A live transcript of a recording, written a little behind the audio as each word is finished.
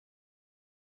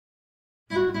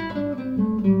A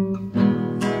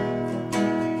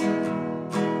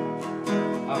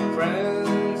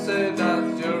friend said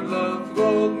that your love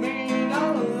would mean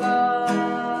a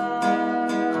lot,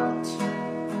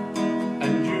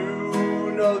 and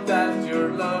you know that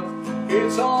your love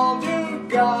is all you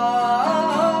got.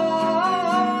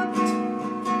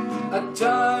 At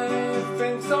times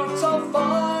things aren't so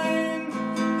fine,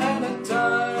 and at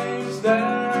times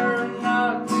they're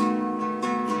not.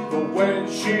 But when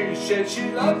she said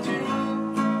she loved you,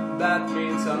 that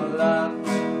means a lot.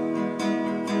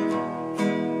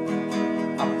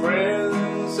 A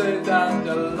friend said that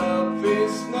the love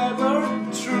is never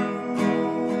true,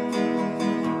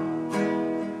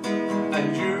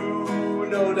 and you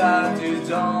know that it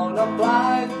don't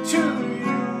apply to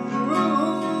you.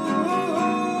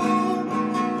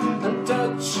 A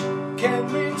touch can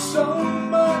mean so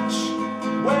much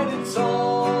when it's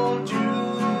all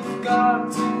you've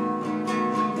got.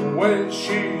 When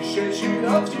she says she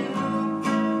loves you,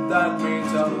 that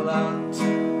means a lot.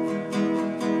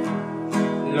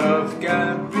 Love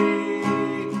can be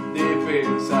deep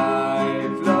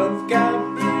inside, love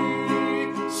can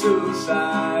be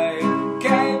suicide.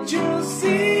 Can't you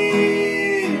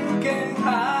see you can't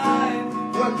hide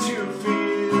what you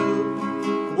feel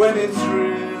when it's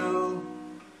real?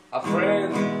 A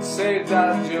friend said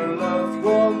that your love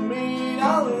won't mean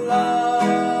a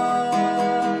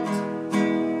lot,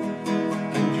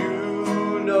 and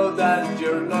you know that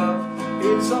your love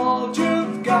is all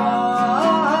you've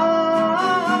got.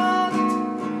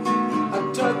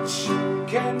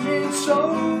 Can mean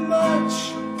so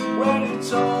much when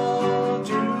it's all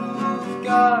you've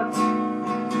got.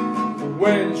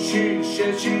 When she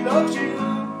says she loves you,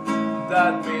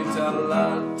 that means a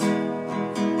lot.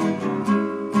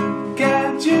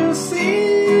 Can't you see